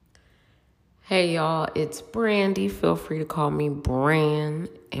Hey y'all, it's Brandy. Feel free to call me Bran,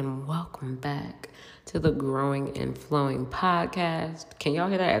 and welcome back to the Growing and Flowing podcast. Can y'all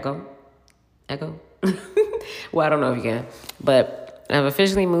hear that echo? Echo? Well, I don't know if you can, but I've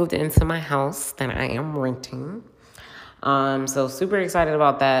officially moved into my house that I am renting. So super excited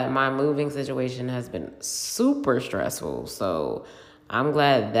about that. My moving situation has been super stressful, so I'm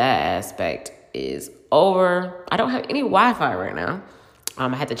glad that aspect is over. I don't have any Wi-Fi right now. I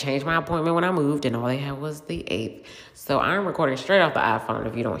had to change my appointment when I moved, and all they had was the 8th. So I'm recording straight off the iPhone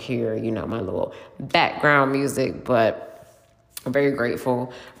if you don't hear, my little background music. But I'm very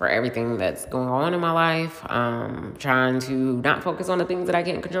grateful for everything that's going on in my life. Trying to not focus on the things that I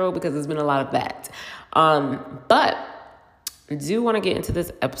can't control because there's been a lot of that. But I do want to get into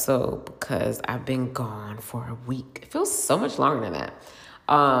this episode because I've been gone for a week. It feels so much longer than that.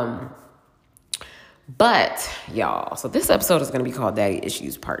 But y'all, so this episode is going to be called Daddy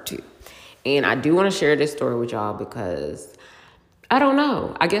Issues Part 2. And I do want to share this story with y'all because I don't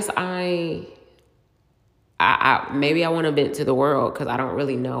know. I guess maybe I want to vent to the world because I don't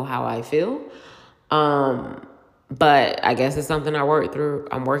really know how I feel. But I guess it's something I'm working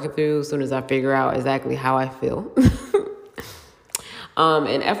through as soon as I figure out exactly how I feel.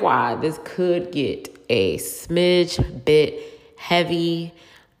 And FYI, this could get a smidge bit heavy.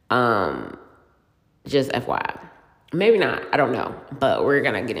 Just FYI. Maybe not. I don't know. But we're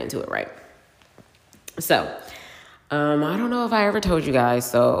going to get into it, right? So, I don't know if I ever told you guys.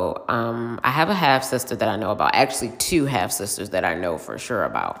 So, I have a half-sister that I know about. Actually, two half-sisters that I know for sure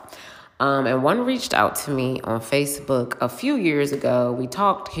about. And one reached out to me on Facebook a few years ago. We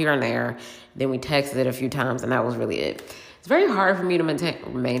talked here and there. Then we texted a few times, and that was really it. It's very hard for me to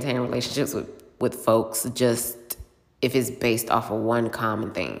maintain relationships with folks just if it's based off of one common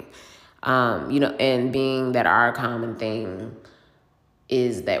thing. And being that our common thing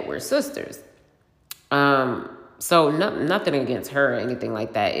is that we're sisters. So nothing against her or anything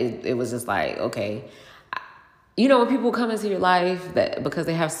like that. It was just like, okay, when people come into your life because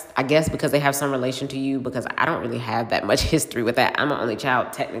they have some relation to you, because I don't really have that much history with that. I'm an only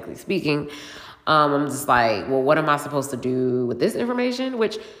child, technically speaking. I'm just like, well, what am I supposed to do with this information?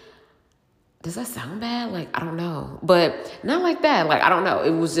 Which, does that sound bad? Like, I don't know. But not like that. Like, I don't know. It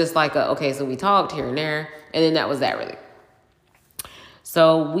was just like, okay, so we talked here and there. And then that was that, really.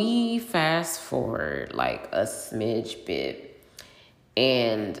 So we fast forward like a smidge bit.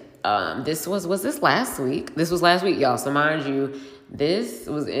 And this was this last week? This was last week, y'all. So mind you, this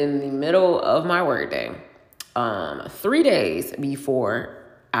was in the middle of my workday. 3 days before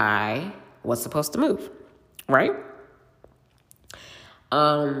I was supposed to move. Right?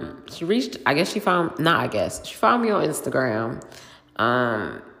 She found me on Instagram,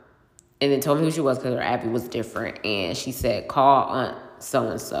 and then told me who she was because her Abby was different, and she said, call Aunt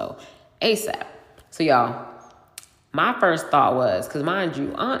so-and-so ASAP. So y'all, my first thought was, because mind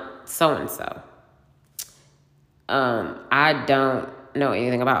you, Aunt so-and-so, I don't know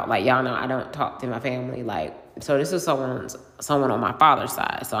anything about, like, y'all know I don't talk to my family, like, so this is someone on my father's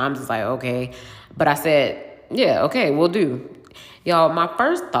side, so I'm just like, okay, but I said, yeah, okay, we'll do. Y'all, my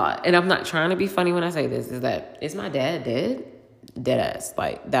first thought, and I'm not trying to be funny when I say this, is that, is my dad dead? Deadass.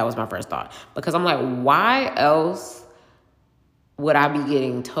 Like, that was my first thought. Because I'm like, why else would I be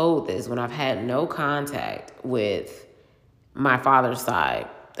getting told this when I've had no contact with my father's side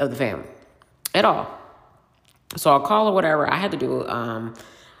of the family at all? So I'll call or whatever. I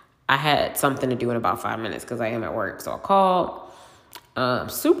had something to do in about 5 minutes because I am at work. So I called.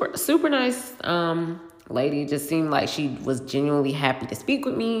 Super, super nice lady. Just seemed like she was genuinely happy to speak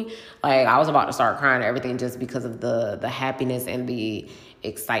with me. Like, I was about to start crying and everything just because of the happiness and the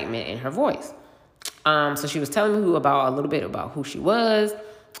excitement in her voice. So she was telling me a little bit about who she was,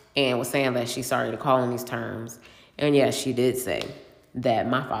 and was saying that she's sorry to call in these terms. And yes, she did say that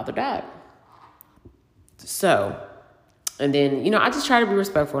my father died. So, and then, I just try to be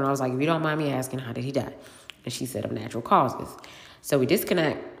respectful, and I was like, if you don't mind me asking, how did he die? And she said of natural causes. So we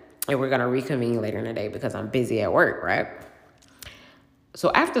disconnect, and we're going to reconvene later in the day because I'm busy at work, right?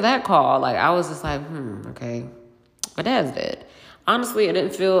 So after that call, like, I was just like, okay, my dad's dead. Honestly, I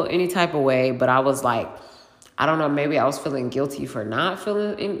didn't feel any type of way, but I was like, I don't know, maybe I was feeling guilty for not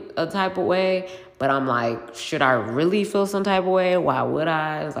feeling in a type of way, but I'm like, should I really feel some type of way? Why would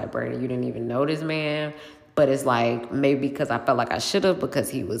I? It's like, Brandon, you didn't even know this man. But it's like, maybe because I felt like I should have because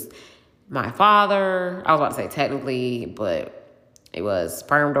he was my father. I was about to say technically, but it was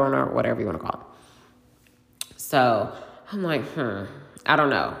sperm donor, whatever you want to call it. So I'm like, I don't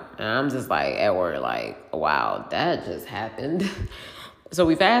know. And I'm just like at work, like, wow, that just happened. So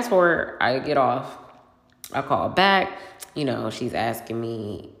we fast forward, I get off, I call back, she's asking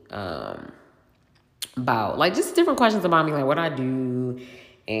me, about like just different questions about me, like what I do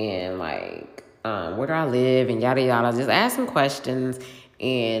and like where do I live and yada yada. Just asking questions.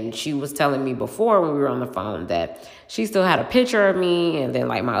 And she was telling me before when we were on the phone that she still had a picture of me, and then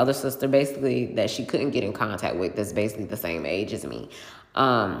like my other sister basically that she couldn't get in contact with, that's basically the same age as me.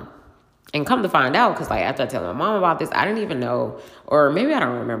 And come to find out, because like after I tell my mom about this, I didn't even know, or maybe I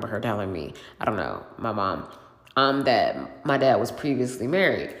don't remember her telling me, I don't know, my mom, that my dad was previously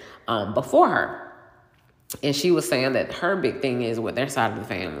married before her. And she was saying that her big thing is with their side of the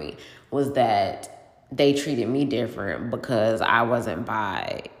family was that they treated me different because I wasn't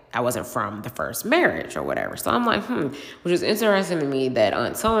from the first marriage or whatever. So I'm like, which is interesting to me that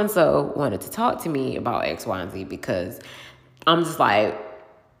Aunt so-and-so wanted to talk to me about X, Y, and Z, because I'm just like,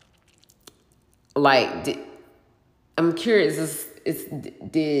 I'm curious,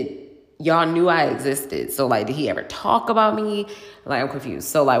 did y'all knew I existed? So like, did he ever talk about me? Like, I'm confused.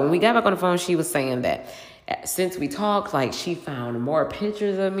 So like, when we got back on the phone, she was saying that since we talked, like she found more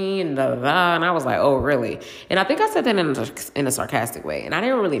pictures of me and da da da, and I was like, oh really? And I think I said that in a sarcastic way, and I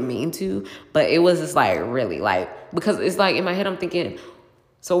didn't really mean to, but it was just like really, like, because it's like in my head I'm thinking,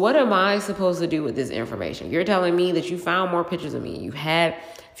 so what am I supposed to do with this information? You're telling me that you found more pictures of me. You had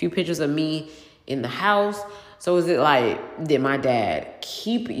a few pictures of me in the house. So is it like, did my dad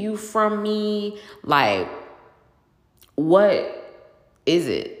keep you from me? Like, what is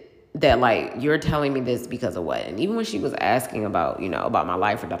it that like you're telling me this because of what? And even when she was asking about, about my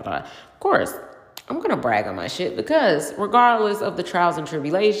life or da da da, of course, I'm going to brag on my shit, because regardless of the trials and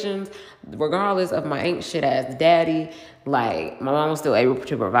tribulations, regardless of my ain't shit ass daddy, like my mom was still able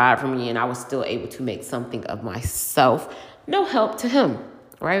to provide for me, and I was still able to make something of myself. No help to him,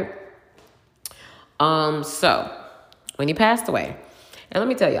 right? So when he passed away, and let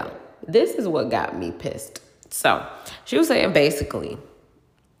me tell y'all, this is what got me pissed. So she was saying basically,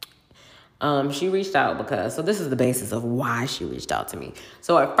 she reached out because, so this is the basis of why she reached out to me.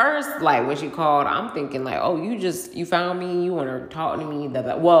 So at first, like when she called, I'm thinking like, oh, you found me, you want to talk to me.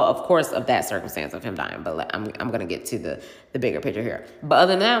 Well, of course, of that circumstance of him dying, but I'm going to get to the bigger picture here. But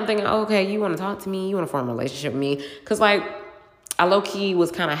other than that, I'm thinking, oh, okay, you want to talk to me, you want to form a relationship with me. Cause like I low key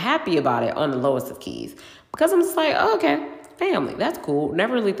was kind of happy about it on the lowest of keys, because I'm just like, oh, okay, family, that's cool.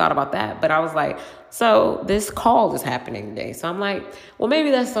 Never really thought about that. But I was like, so this call is happening today. So I'm like, well,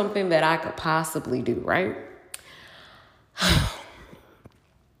 maybe that's something that I could possibly do, right?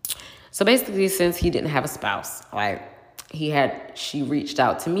 So basically, since he didn't have a spouse, like she reached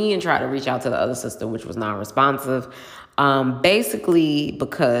out to me and tried to reach out to the other sister, which was non-responsive. Basically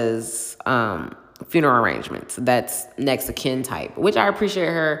because funeral arrangements, that's next of kin type, which I appreciate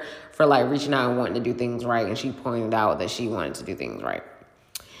her for like reaching out and wanting to do things right. And she pointed out that she wanted to do things right.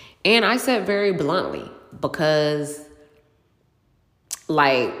 And I said very bluntly, because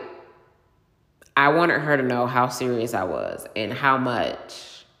like I wanted her to know how serious I was and how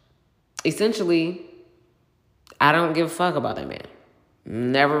much, essentially, I don't give a fuck about that man.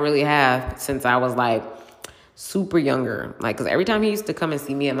 Never really have since I was like super younger. Like, because every time he used to come and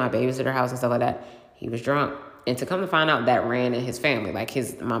see me at my babysitter house and stuff like that, he was drunk. And to come to find out, that ran in his family. Like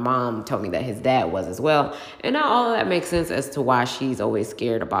my mom told me that his dad was as well. And now all of that makes sense as to why she's always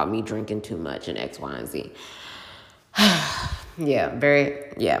scared about me drinking too much and X, Y, and Z.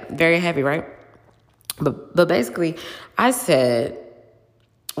 Very heavy, right? But basically, I said,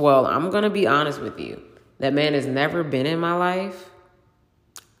 well, I'm going to be honest with you. That man has never been in my life.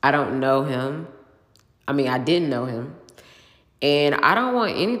 I don't know him. I mean, I didn't know him. And I don't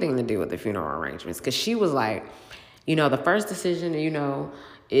want anything to do with the funeral arrangements. Because she was like, the first decision,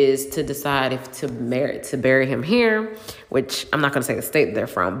 is to decide if to bury him here, which I'm not going to say the state that they're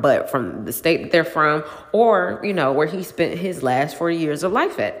from, but from the state that they're from, or, where he spent his last 40 years of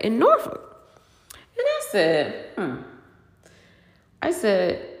life at, in Norfolk. And I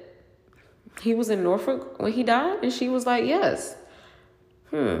said, he was in Norfolk when he died? And she was like, yes.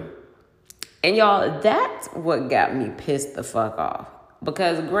 And y'all, that's what got me pissed the fuck off.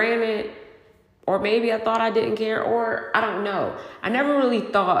 Because granted, or maybe I thought I didn't care, or I don't know. I never really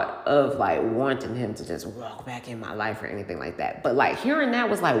thought of like wanting him to just walk back in my life or anything like that. But like hearing that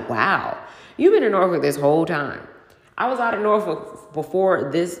was like, wow, you've been in Norfolk this whole time. I was out of Norfolk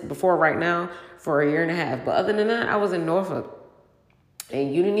before right now for 1.5 years. But other than that, I was in Norfolk.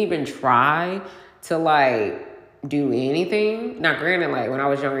 And you didn't even try to like do anything. Now, granted, like when I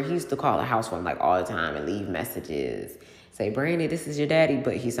was younger, he used to call the house phone like all the time and leave messages. Say, Brandy, this is your daddy,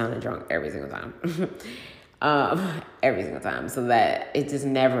 but he sounded drunk every single time. Every single time. So that it just I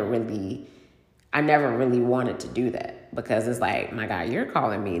never really wanted to do that, because it's like, my God, you're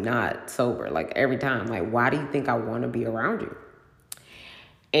calling me not sober. Like every time, like, why do you think I want to be around you?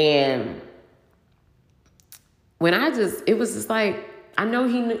 And it was just like, I know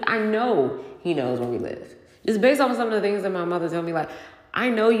he knows where we live. Just based off of some of the things that my mother told me, like, I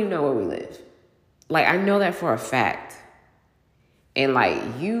know you know where we live. Like, I know that for a fact. And like,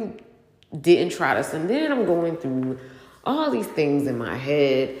 you didn't try to, and then I'm going through all these things in my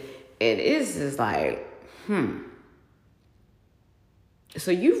head, and it's just like,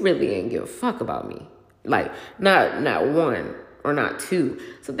 so you really ain't give a fuck about me. Like, not one or not two.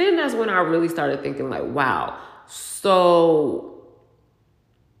 So then that's when I really started thinking like, wow, so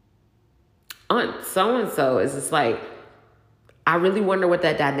Aunt so-and-so is just like, I really wonder what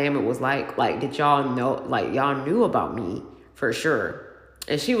that dynamic was like. Like, did y'all know, like, y'all knew about me for sure.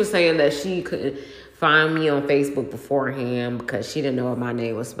 And she was saying that she couldn't find me on Facebook beforehand because she didn't know if my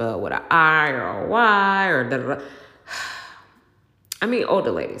name was spelled with an I or a Y or da-da-da. I mean,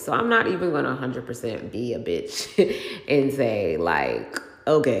 older lady. So I'm not even going to 100% be a bitch and say, like,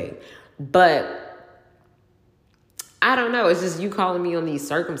 okay. But I don't know. It's just you calling me on these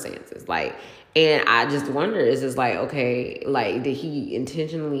circumstances. Like, and I just wonder, is just like, okay, like, did he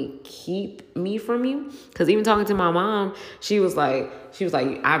intentionally keep me from you? Because even talking to my mom, she was like,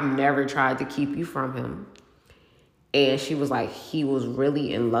 I've never tried to keep you from him. And she was like, he was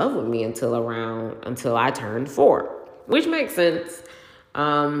really in love with me until I turned 4, which makes sense.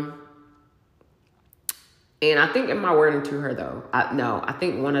 And I think in my wording to her though, I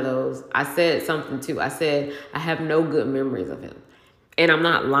think one of those, I said something too. I said, I have no good memories of him. And I'm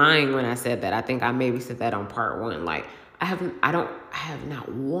not lying when I said that. I think I maybe said that on part 1. Like, I have not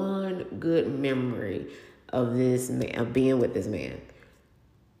one good memory of this man, of being with this man.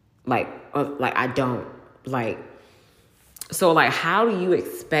 Like I don't. Like, so like, how do you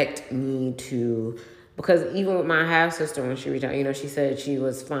expect me to, because even with my half sister, when she retired, she said she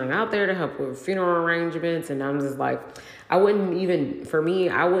was flying out there to help with funeral arrangements. And I'm just like, I wouldn't even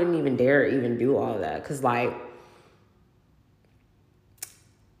dare even do all of that. Cause like,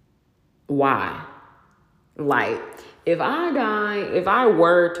 why? Like, if I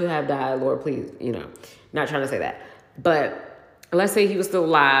were to have died, Lord, please, not trying to say that, but let's say he was still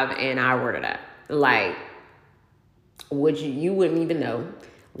alive and I were to die, like, would you wouldn't even know.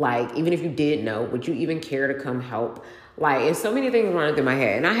 Like, even if you did know, would you even care to come help? Like, it's so many things running through my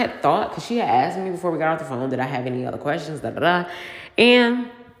head. And I had thought, because she had asked me before we got off the phone, did I have any other questions,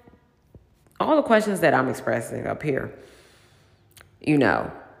 and all the questions that I'm expressing up here,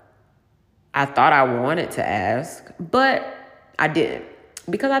 I thought I wanted to ask, but I didn't,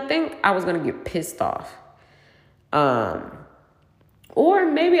 because I think I was going to get pissed off. Or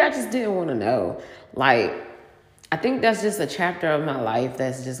maybe I just didn't want to know. Like, I think that's just a chapter of my life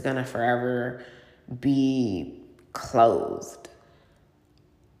that's just going to forever be closed.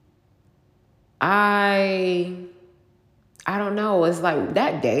 I don't know. It's like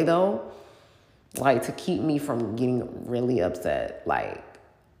that day though, like, to keep me from getting really upset, like,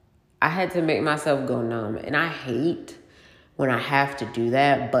 I had to make myself go numb. And I hate when I have to do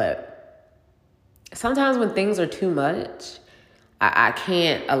that. But sometimes when things are too much, I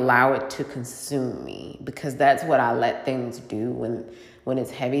can't allow it to consume me, because that's what I let things do when it's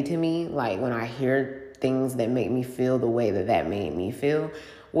heavy to me. Like, when I hear things that make me feel the way that made me feel,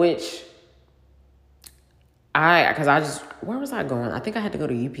 which where was I going? I think I had to go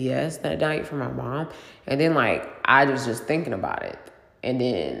to UPS that night for my mom. And then, like, I was just thinking about it. And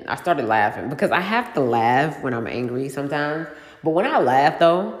then I started laughing, because I have to laugh when I'm angry sometimes. But when I laugh,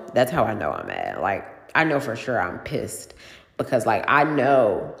 though, that's how I know I'm mad. Like, I know for sure I'm pissed, because, like, I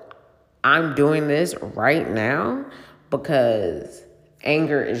know I'm doing this right now because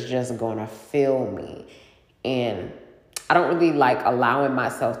anger is just going to fill me. And I don't really like allowing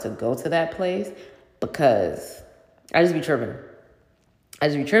myself to go to that place, because I just be tripping.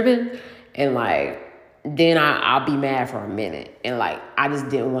 And, like, then I'll be mad for a minute. And, like, I just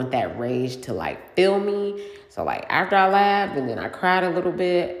didn't want that rage to, like, fill me. So, like, after I laughed and then I cried a little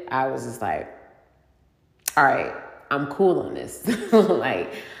bit, I was just like, all right, I'm cool on this.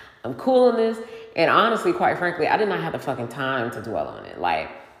 Like, I'm cool on this. And honestly, quite frankly, I did not have the fucking time to dwell on it.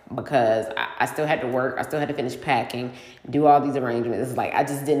 Like, because I still had to work. I still had to finish packing, do all these arrangements. It's like, I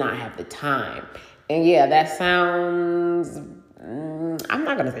just did not have the time. And yeah, that sounds, I'm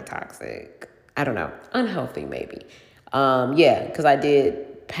not going to say toxic. I don't know. Unhealthy, maybe. Yeah, because I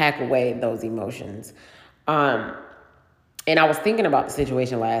did pack away those emotions. And I was thinking about the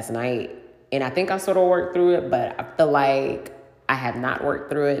situation last night, and I think I sort of worked through it, but I feel like I have not worked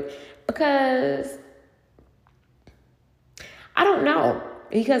through it, because I don't know.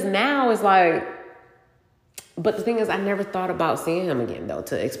 Because now it's like, but the thing is, I never thought about seeing him again, though,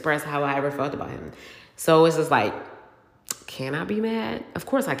 to express how I ever felt about him. So it's just like, can I be mad? Of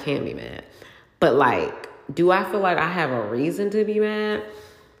course I can be mad. But, like, do I feel like I have a reason to be mad?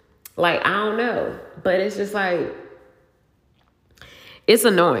 Like, I don't know. But it's just like, it's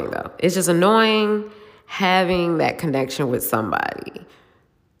annoying though. It's just annoying having that connection with somebody,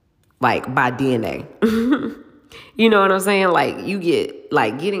 like by DNA. You know what I'm saying? Like, you get,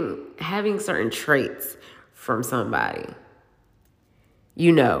 like, having certain traits from somebody,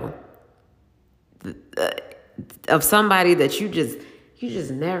 you know, of somebody that you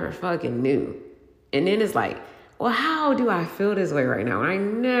just never fucking knew. And then it's like, well, how do I feel this way right now? I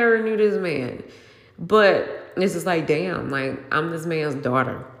never knew this man. But it's just like, damn, like, I'm this man's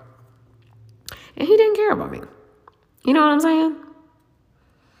daughter. And he didn't care about me. You know what I'm saying?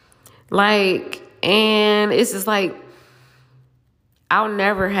 Like, and it's just like, I'll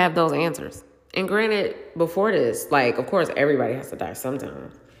never have those answers. And granted, before this, like, of course, everybody has to die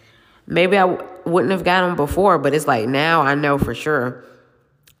sometimes. Maybe I wouldn't have got them before, but it's like, now I know for sure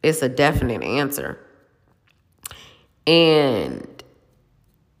it's a definite answer. And,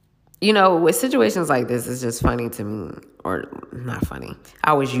 you know, with situations like this, it's just funny to me, or not funny.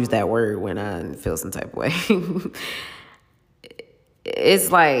 I always use that word when I feel some type of way.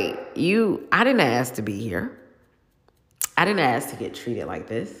 It's like, I didn't ask to be here. I didn't ask to get treated like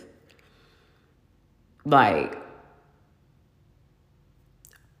this. Like,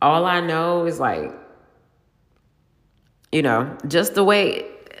 all I know is, like, you know, just the way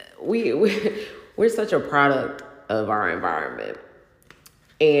we're such a product of our environment.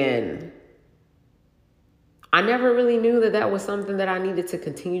 And I never really knew that was something that I needed to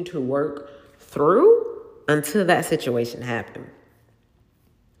continue to work through until that situation happened.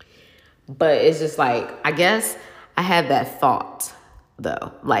 But it's just like, I guess I had that thought,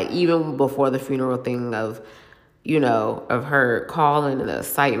 though. Like, even before the funeral thing of, you know, of her calling and the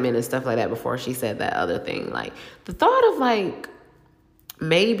excitement and stuff like that before she said that other thing. Like, the thought of, like,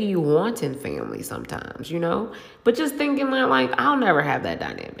 maybe wanting family sometimes, you know? But just thinking, like, I'll never have that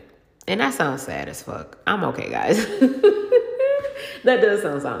dynamic. And that sounds sad as fuck. I'm okay, guys. That does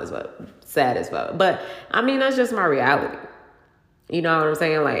sound as fuck. Sad as fuck. But, I mean, that's just my reality. You know what I'm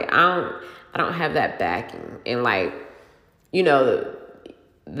saying? Like, I don't have that backing. And, like, you know,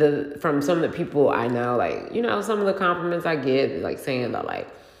 the from some of the people I know, like, you know, some of the compliments I get, like, saying that, like,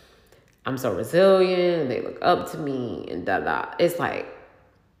 I'm so resilient, they look up to me, and da. It's like,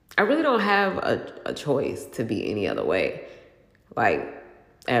 I really don't have a choice to be any other way, like,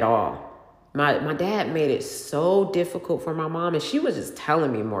 at all. My dad made it so difficult for my mom, and she was just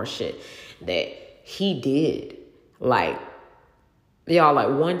telling me more shit that he did. Like, y'all, like,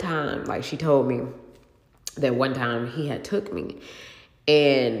 one time, like, she told me that one time he had took me,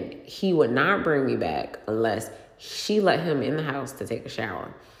 and he would not bring me back unless she let him in the house to take a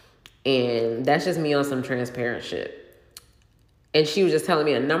shower. And that's just me on some transparent shit. And she was just telling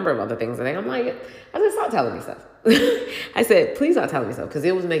me a number of other things. And I'm like, I said, stop telling me stuff. I said, please stop telling me stuff. Because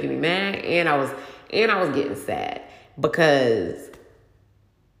it was making me mad. And I was getting sad. Because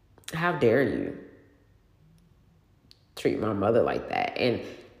how dare you treat my mother like that? And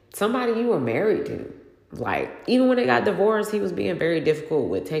somebody you were married to. Like, even when they got divorced, he was being very difficult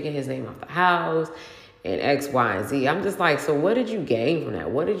with taking his name off the house and X, Y, and Z. I'm just like, so what did you gain from that?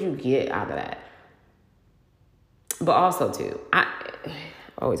 What did you get out of that? But also, too, I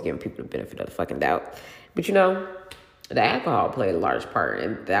always giving people the benefit of the fucking doubt. But, you know, the alcohol played a large part,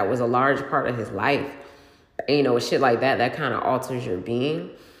 and that was a large part of his life. And, you know, with shit like that, that kind of alters your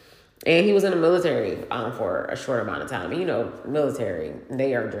being. And he was in the military for a short amount of time. And, you know, military,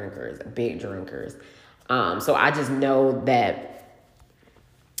 they are drinkers, big drinkers. So I just know that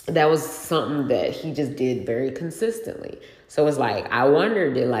was something that he just did very consistently. So it's like, I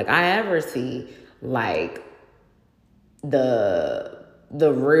wonder, did, like, I ever see, like, the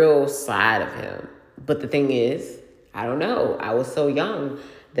real side of him? But the thing is, I don't know. I was so young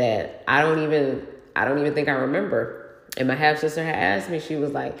that I don't even think I remember. And my half sister had asked me, she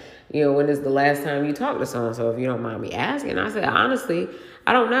was like, you know, when is the last time you talked to so-and-so, if you don't mind me asking? I said, honestly,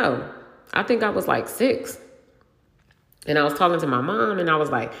 I don't know. I think I was like 6. And I was talking to my mom, and I was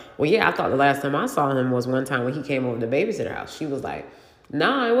like, well, yeah, I thought the last time I saw him was one time when he came over to the babysitter house. She was like,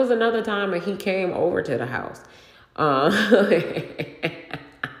 nah, it was another time that he came over to the house. And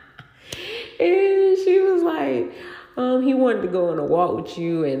she was like, he wanted to go on a walk with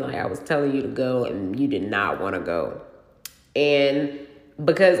you, and, like, I was telling you to go, and you did not want to go. And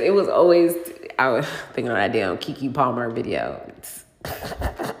because it was always, I was thinking of that damn Kiki Palmer video.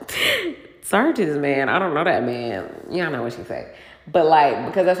 Sorry to this man. I don't know that man. Y'all know what she said. But, like,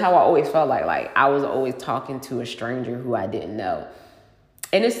 because that's how I always felt like I was always talking to a stranger who I didn't know.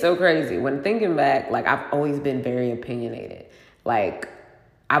 And it's so crazy. When thinking back, like, I've always been very opinionated. Like,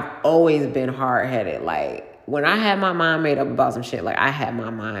 I've always been hard-headed. Like, when I had my mind made up about some shit, like, I had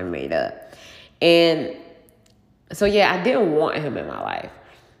my mind made up. And so, yeah, I didn't want him in my life.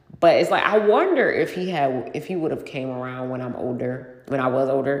 But it's like, I wonder if he would have came around when I was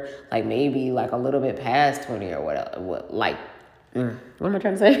older, like maybe like a little bit past 20 or what am I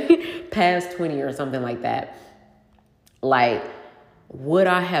trying to say? Past 20 or something like that. Like, would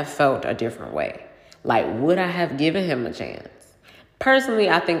I have felt a different way? Like, would I have given him a chance?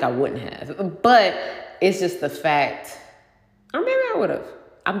 Personally, I think I wouldn't have. But it's just the fact, or maybe I would have.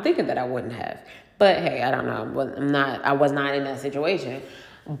 I'm thinking that I wouldn't have. But hey, I don't know. I was not in that situation.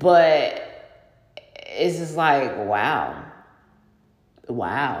 But it's just like, wow.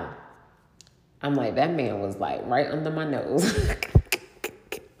 I'm like, that man was like right under my nose.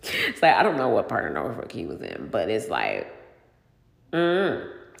 It's like, I don't know what part of Norfolk he was in, but it's like, I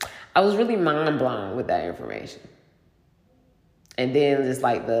was really mind blown with that information. And then just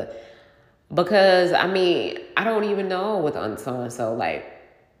like because I mean, I don't even know with so-and-so, like,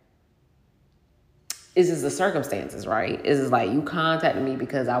 it's just the circumstances, right? It's just like, you contacted me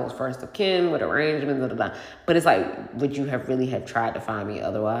because I was first of kin with arrangements, but it's like, would you have really have tried to find me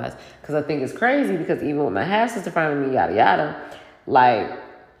otherwise? Because I think it's crazy, because even with my half sister finding me, yada yada, like,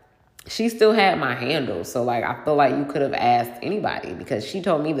 she still had my handle. So like, I feel like you could have asked anybody, because she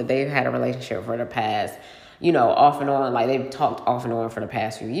told me that they've had a relationship for the past, off and on, like they've talked off and on for the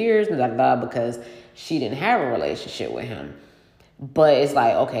past few years, because she didn't have a relationship with him. But it's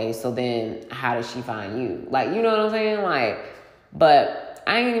like, okay, so then how did she find you? Like, you know what I'm saying? Like, but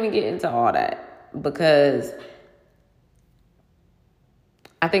I ain't even get into all that, because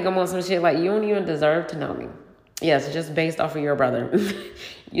I think I'm on some shit like, you don't even deserve to know me. Yes, just based off of your brother.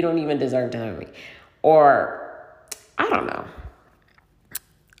 You don't even deserve to know me. Or, I don't know.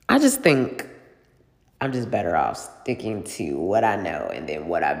 I just think I'm just better off sticking to what I know and then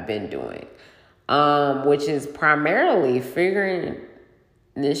what I've been doing. Which is primarily figuring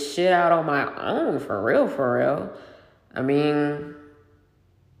this shit out on my own, for real. I mean,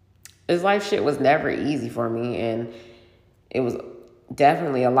 this life shit was never easy for me, and it was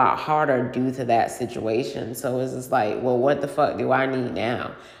definitely a lot harder due to that situation. So it's just like, well, what the fuck do I need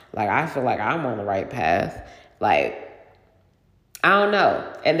now? Like, I feel like I'm on the right path. Like, I don't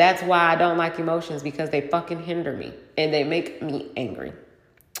know. And that's why I don't like emotions, because they fucking hinder me and they make me angry.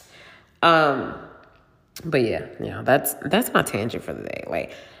 But yeah, that's my tangent for the day.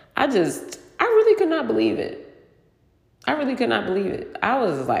 Like, I really could not believe it. I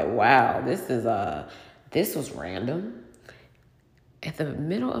was like, wow, this was random at the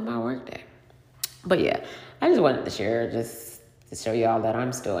middle of my workday. But yeah, I just wanted to share, just to show y'all that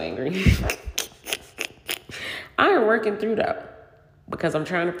I'm still angry. I am working through though, because I'm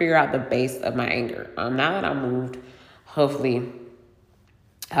trying to figure out the base of my anger. Now that I moved, hopefully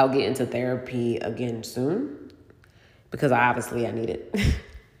I'll get into therapy again soon, because I need it.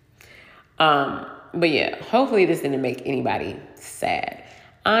 But yeah, hopefully this didn't make anybody sad.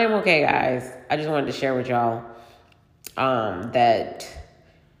 I'm okay, guys. I just wanted to share with y'all that,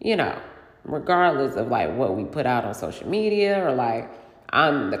 regardless of like what we put out on social media, or like,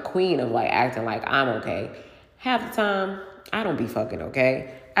 I'm the queen of like acting like I'm okay. Half the time, I don't be fucking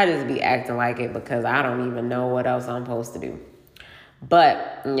okay. I just be acting like it because I don't even know what else I'm supposed to do.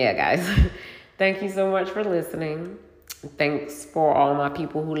 But yeah, guys, thank you so much for listening. Thanks for all my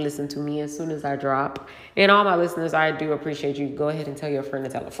people who listen to me as soon as I drop. And all my listeners, I do appreciate you. Go ahead and tell your friend to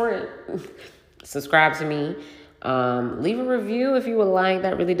tell a friend. Subscribe to me. Leave a review if you would like.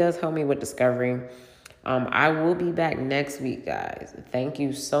 That really does help me with discovery. I will be back next week, guys. Thank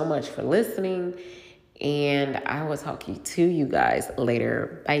you so much for listening. And I will talk to you guys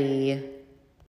later. Bye.